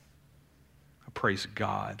too. I praise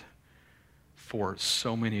God for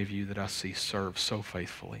so many of you that I see serve so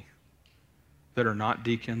faithfully, that are not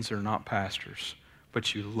deacons or not pastors,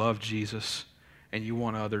 but you love Jesus and you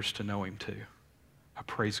want others to know Him too. I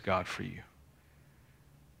praise God for you.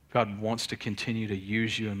 God wants to continue to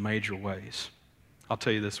use you in major ways. I'll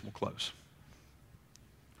tell you this and we'll close.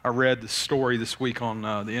 I read the story this week on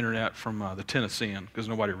the internet from the Tennessean, because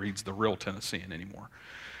nobody reads the real Tennessean anymore.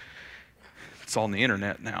 It's on the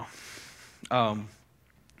internet now.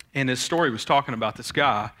 And his story was talking about this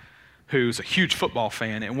guy who's a huge football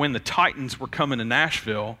fan, and when the Titans were coming to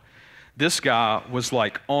Nashville, this guy was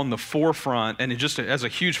like on the forefront, and just as a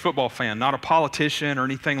huge football fan, not a politician or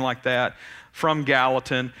anything like that, from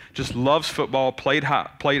Gallatin, just loves football, played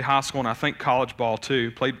high school and I think college ball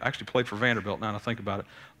too, actually played for Vanderbilt now that I think about it,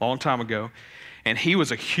 a long time ago. And he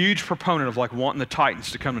was a huge proponent of like wanting the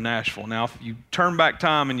Titans to come to Nashville. Now, if you turn back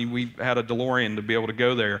time and we had a DeLorean to be able to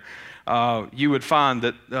go there, you would find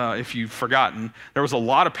that if you've forgotten, there was a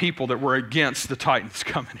lot of people that were against the Titans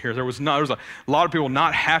coming here. There was a lot of people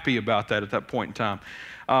not happy about that at that point in time.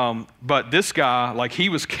 But this guy, like he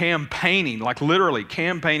was campaigning, like literally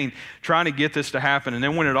campaigning, trying to get this to happen. And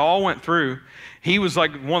then when it all went through, he was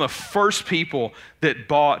like one of the first people that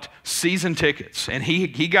bought season tickets. And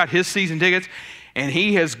he got his season tickets, and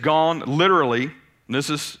he has gone literally, this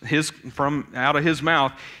is from out of his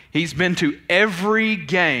mouth, he's been to every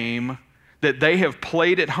game that they have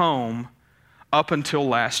played at home up until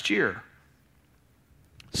last year.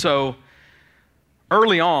 So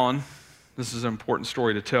early on, this is an important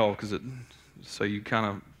story to tell so you kind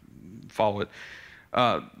of follow it.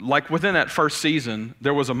 Like within that first season,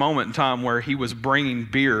 there was a moment in time where he was bringing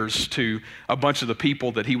beers to a bunch of the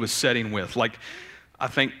people that he was setting with. Like I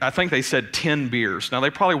think they said 10 beers. Now they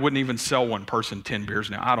probably wouldn't even sell one person 10 beers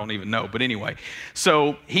now. I don't even know. But anyway,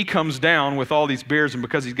 so he comes down with all these beers, and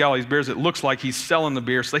because he's got all these beers, it looks like he's selling the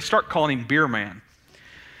beer. So they start calling him Beer Man.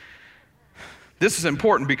 This is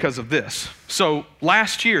important because of this. So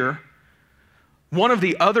last year, one of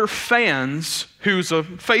the other fans, who's a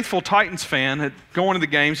faithful Titans fan, going to the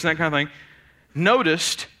games and that kind of thing,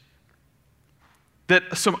 noticed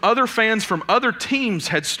that some other fans from other teams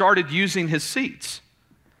had started using his seats.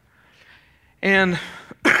 And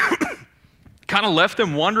kind of left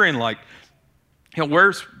them wondering, like, you know,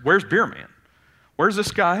 where's Beer Man? Where's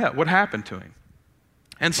this guy at? What happened to him?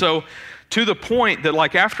 And so to the point that,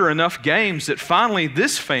 like, after enough games that finally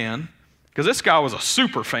this fan, because this guy was a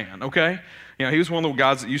super fan, okay? You know, he was one of the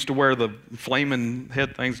guys that used to wear the flaming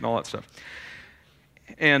head things and all that stuff.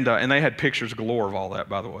 And they had pictures galore of all that,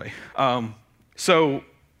 by the way. So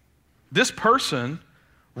this person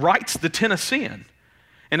writes the Tennessean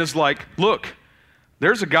and is like, look,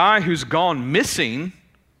 there's a guy who's gone missing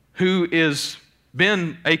who has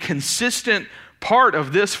been a consistent part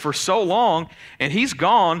of this for so long, and he's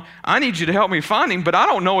gone. I need you to help me find him, but I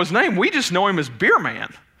don't know his name. We just know him as Beer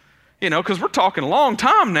Man. You know, because we're talking a long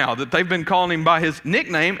time now that they've been calling him by his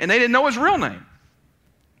nickname, and they didn't know his real name.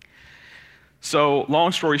 So,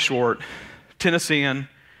 long story short, Tennessean,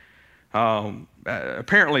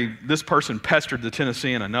 apparently this person pestered the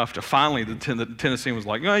Tennessean enough to finally, the Tennessean was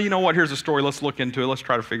like, oh, you know what, here's a story, let's look into it, let's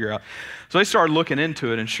try to figure out. So they started looking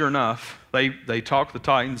into it, and sure enough, they talk to the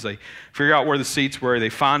Titans, they figure out where the seats were, they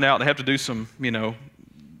find out, they have to do some, you know,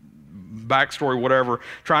 backstory, whatever,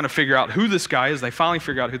 trying to figure out who this guy is. They finally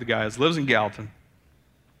figure out who the guy is. Lives in Gallatin.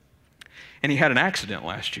 And he had an accident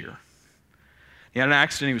last year. He had an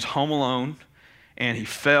accident. He was home alone, and he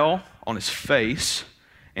fell on his face,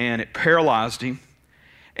 and it paralyzed him.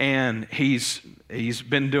 And he's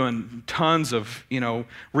been doing tons of, you know,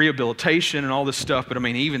 rehabilitation and all this stuff. But I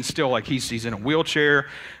mean, even still, like he's in a wheelchair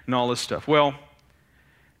and all this stuff. Well,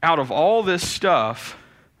 out of all this stuff,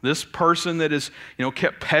 this person that is, you know,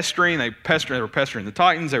 kept pestering, they were pestering the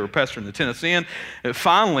Titans, they were pestering the Tennessean. And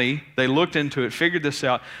finally, they looked into it, figured this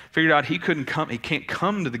out, figured out he can't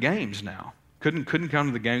come to the games now. Couldn't come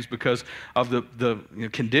to the games because of the you know,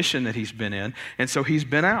 condition that he's been in. And so he's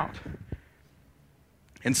been out.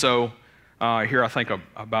 And so here I think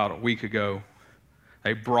about a week ago,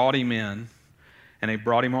 they brought him in, and they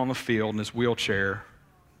brought him on the field in his wheelchair,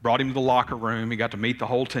 brought him to the locker room. He got to meet the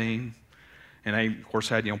whole team. And they, of course,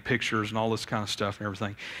 had, pictures and all this kind of stuff and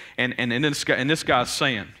everything. And this guy's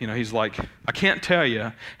saying, he's like, I can't tell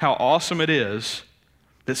you how awesome it is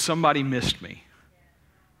that somebody missed me.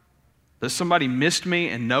 That somebody missed me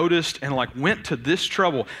and noticed and went to this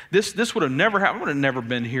trouble. This would have never happened. I would have never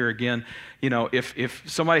been here again, if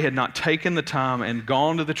somebody had not taken the time and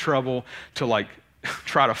gone to the trouble to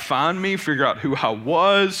try to find me, figure out who I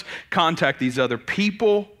was, contact these other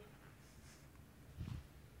people.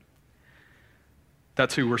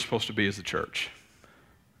 That's who we're supposed to be as a church.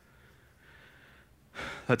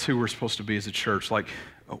 That's who we're supposed to be as a church.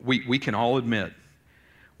 We can all admit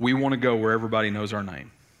we want to go where everybody knows our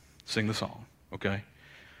name. Sing the song, okay?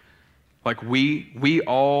 We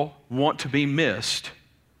all want to be missed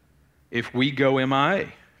if we go MIA.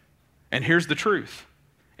 And here's the truth.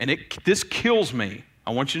 And this kills me.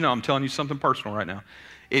 I want you to know, I'm telling you something personal right now.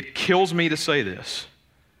 It kills me to say this,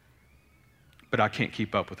 but I can't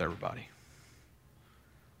keep up with everybody.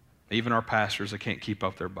 Even our pastors, I can't keep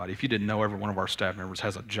up with everybody. If you didn't know, every one of our staff members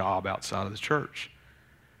has a job outside of the church.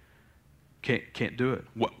 Can't do it.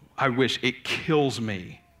 I wish. It kills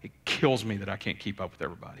me. It kills me that I can't keep up with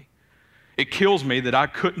everybody. It kills me that I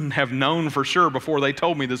couldn't have known for sure before they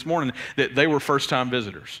told me this morning that they were first-time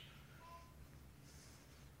visitors.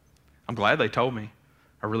 I'm glad they told me.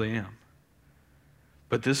 I really am.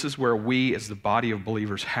 But this is where we as the body of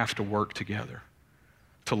believers have to work together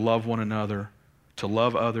to love one another, to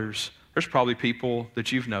love others. There's probably people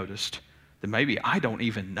that you've noticed that maybe I don't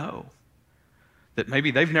even know, that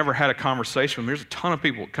maybe they've never had a conversation with. There's a ton of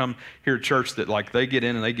people that come here to church that they get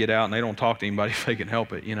in and they get out and they don't talk to anybody if they can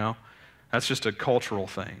help it, That's just a cultural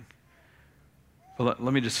thing. But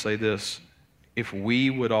let me just say this. If we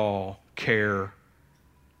would all care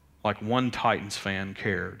like one Titans fan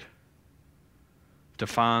cared to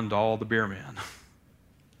find all the beer men,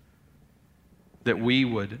 that we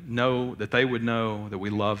would know, that they would know that we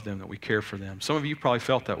love them, that we care for them. Some of you probably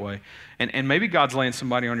felt that way. And maybe God's laying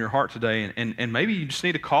somebody on your heart today, and maybe you just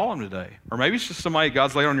need to call them today. Or maybe it's just somebody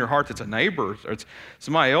God's laid on your heart that's a neighbor, or it's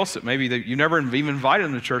somebody else that maybe you never even invited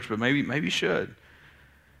them to church, but maybe you should.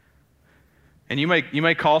 And you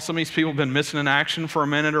may call some of these people who've been missing in action for a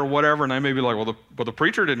minute or whatever, and they may be like, well, the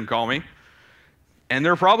preacher didn't call me. And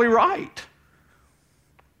they're probably right.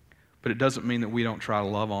 But it doesn't mean that we don't try to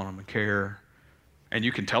love on them and care. And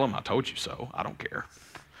you can tell them, I told you so. I don't care.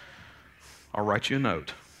 I'll write you a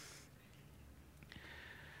note.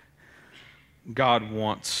 God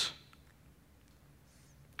wants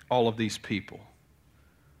all of these people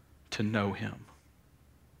to know Him,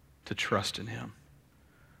 to trust in Him,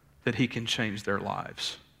 that He can change their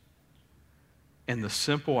lives. And the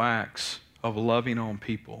simple acts of loving on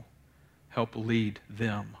people help lead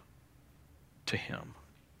them to Him.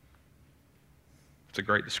 It's a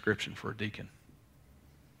great description for a deacon.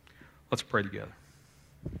 Let's pray together.